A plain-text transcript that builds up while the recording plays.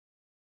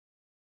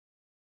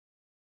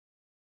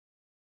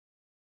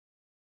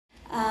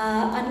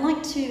I'd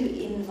like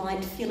to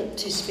invite Philip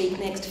to speak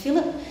next.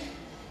 Philip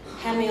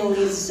Hammial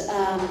is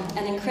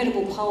an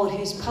incredible poet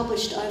who's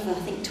published over, I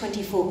think,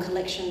 24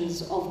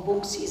 collections of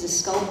books. He's a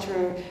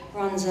sculptor,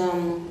 runs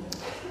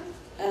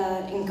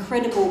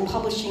incredible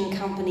publishing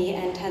company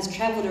and has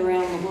travelled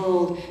around the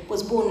world,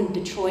 was born in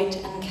Detroit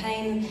and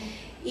came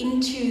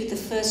into the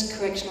first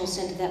correctional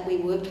centre that we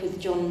worked with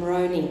John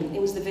Moroney. It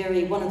was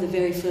one of the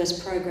very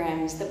first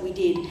programs that we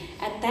did.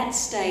 At that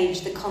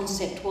stage, the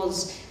concept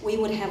was we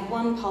would have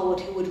one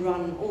poet who would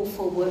run all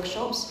 4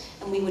 workshops,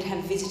 and we would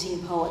have visiting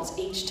poets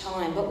each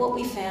time. But what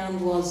we found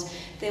was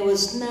there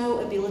was no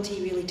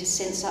ability really to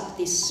sense up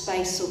this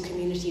space or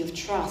community of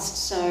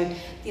trust. So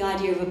the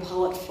idea of a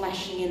poet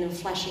flashing in and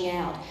flashing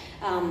out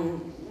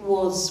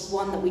was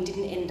one that we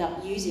didn't end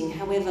up using.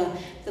 However,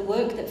 the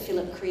work that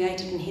Philip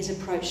created in his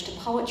approach to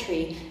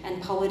poetry and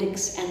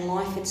poetics and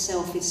life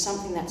itself is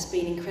something that's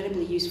been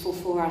incredibly useful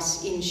for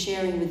us in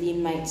sharing with the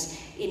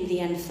inmates in the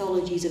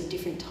anthologies of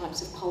different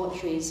types of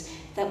poetries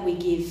that we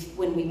give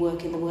when we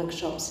work in the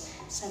workshops.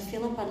 So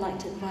Philip, I'd like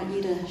to invite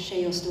you to share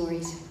your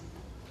stories.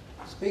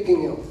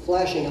 Speaking of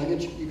flashing, I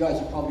guess you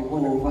guys are probably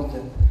wondering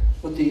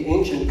what the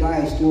ancient guy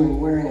is doing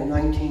wearing a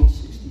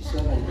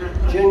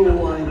 1967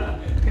 genuine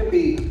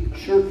hippie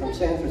shirt from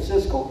San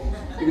Francisco.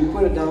 You can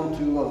put it down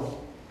to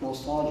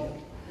nostalgia.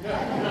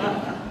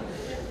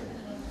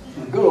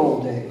 Good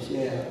old days,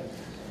 yeah.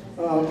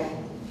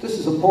 This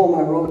is a poem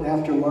I wrote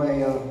after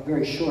my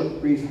very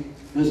short, brief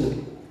visit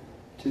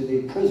to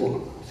the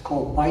prison. It's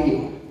called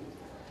Biting.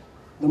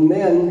 The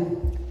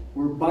men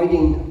were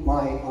biting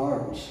my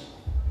arms.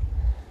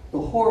 The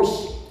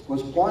horse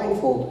was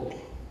blindfolded.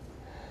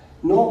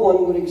 No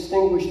one would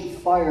extinguish the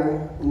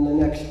fire in the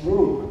next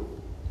room.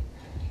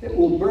 It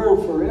will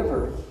burn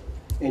forever,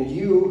 and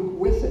you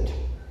with it,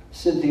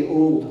 said the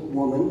old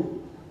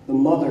woman, the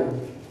mother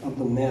of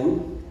the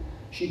men.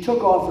 She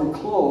took off her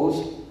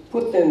clothes,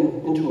 put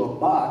them into a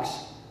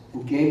box,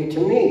 and gave it to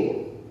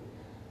me.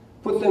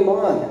 Put them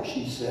on,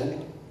 she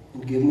said,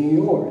 and give me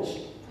yours.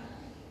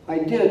 I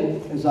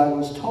did as I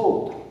was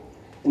told,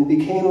 and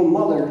became a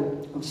mother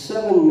of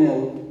 7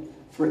 men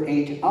for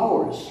 8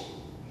 hours.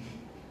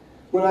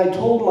 When I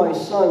told my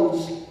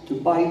sons to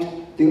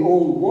bite the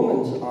old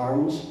woman's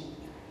arms,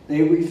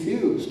 they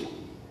refused.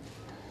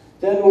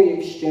 Then we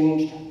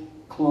exchanged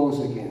clothes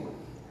again.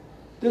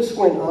 This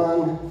went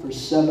on for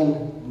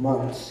 7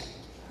 months.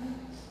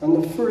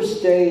 On the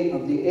first day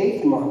of the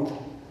 8th month,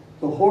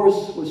 the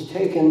horse was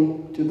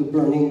taken to the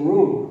burning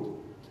room.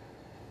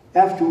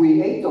 After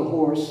we ate the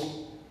horse,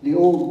 the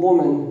old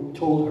woman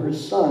told her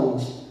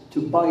sons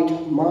to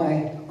bite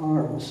my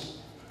arms.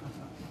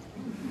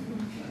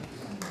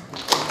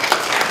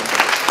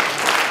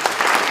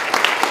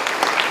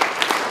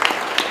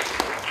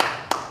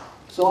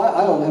 So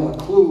I don't have a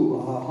clue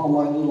how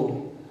my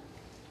little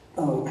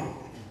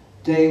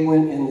day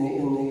went in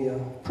the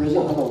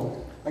prison.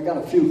 I got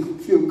a few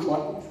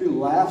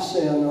laughs,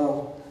 and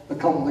a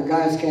couple of the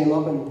guys came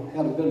up and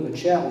had a bit of a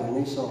chat with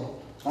me. So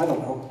I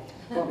don't know.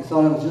 Probably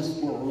thought I was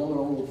just another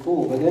old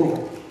fool. But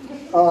anyway,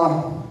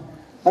 I'm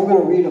going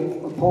to read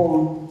a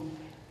poem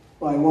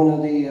by one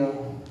of the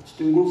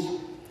students.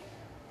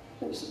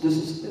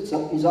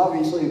 He's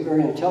obviously a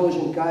very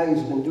intelligent guy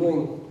who's been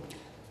doing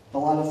a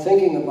lot of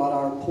thinking about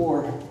our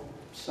poor,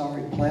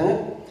 sorry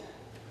planet.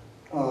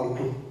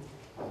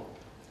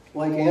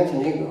 Like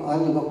Anthony, I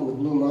live up in the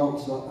Blue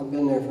Mountains. So I've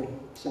been there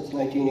since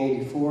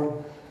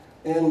 1984.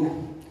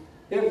 And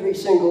every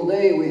single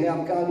day we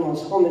have God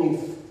knows how many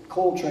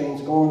coal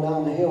trains going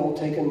down the hill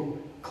taking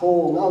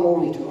coal not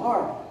only to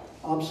our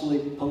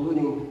obsolete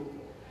polluting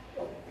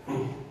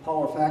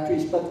power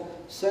factories, but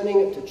sending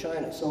it to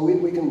China. So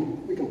we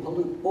can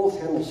pollute both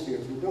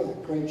hemispheres. We're doing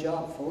a great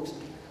job, folks.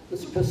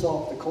 Let's piss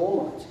off the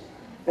coal mines.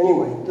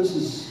 Anyway, this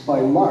is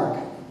by Mark.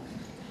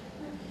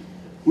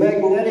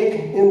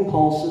 Magnetic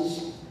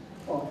impulses,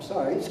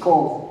 it's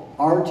called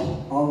Art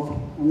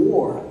of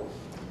War.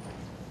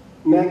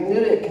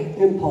 Magnetic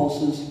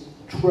impulses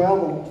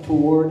travel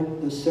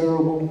toward the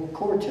cerebral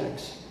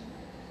cortex,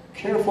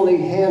 carefully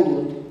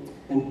handled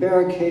and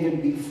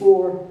barricaded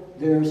before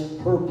there's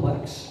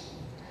perplex.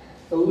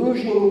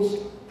 Illusions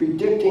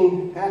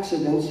predicting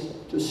accidents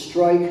to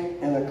strike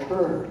and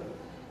occur.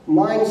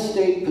 Mind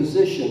state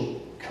position,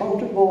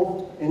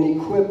 comfortable and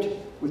equipped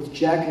with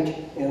jacket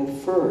and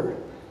fur.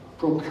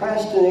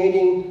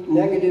 Procrastinating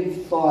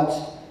negative thoughts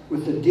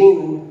with the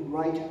demon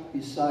right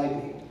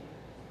beside me.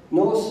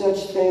 No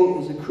such thing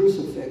as a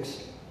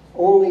crucifix,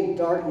 only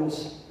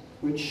darkness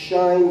which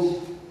shines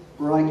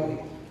brightly.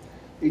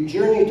 A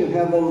journey to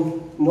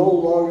heaven no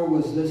longer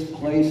was this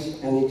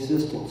place and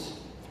existence.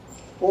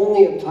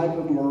 Only a type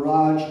of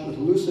mirage with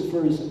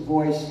Lucifer's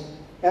voice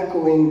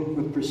echoing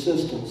with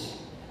persistence.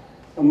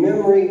 A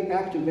memory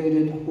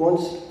activated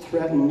once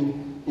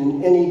threatened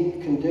in any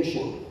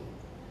condition.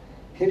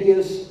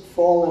 Hideous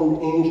fallen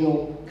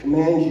angel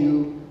commands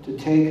you to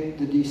take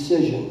the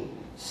decision.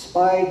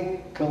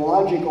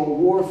 Psychological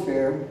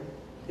warfare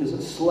is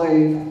a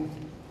slave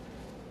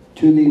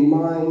to the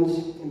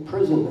mind's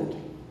imprisonment.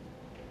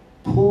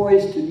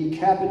 poised to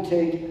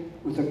decapitate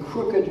with a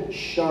crooked,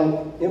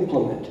 sharp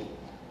implement.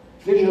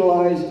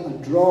 Visualize a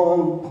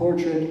drawn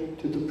portrait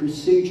to the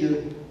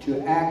procedure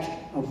to act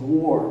of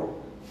war.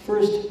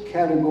 First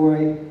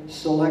category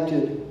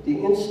selected the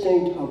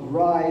instinct of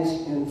rise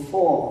and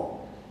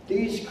fall.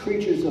 These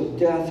creatures of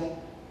death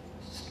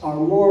are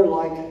more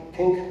like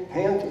pink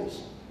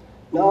panthers.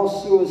 Now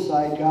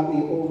suicide got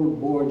me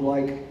overboard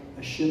like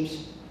a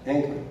ship's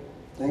anchor.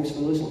 Thanks for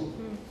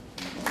listening.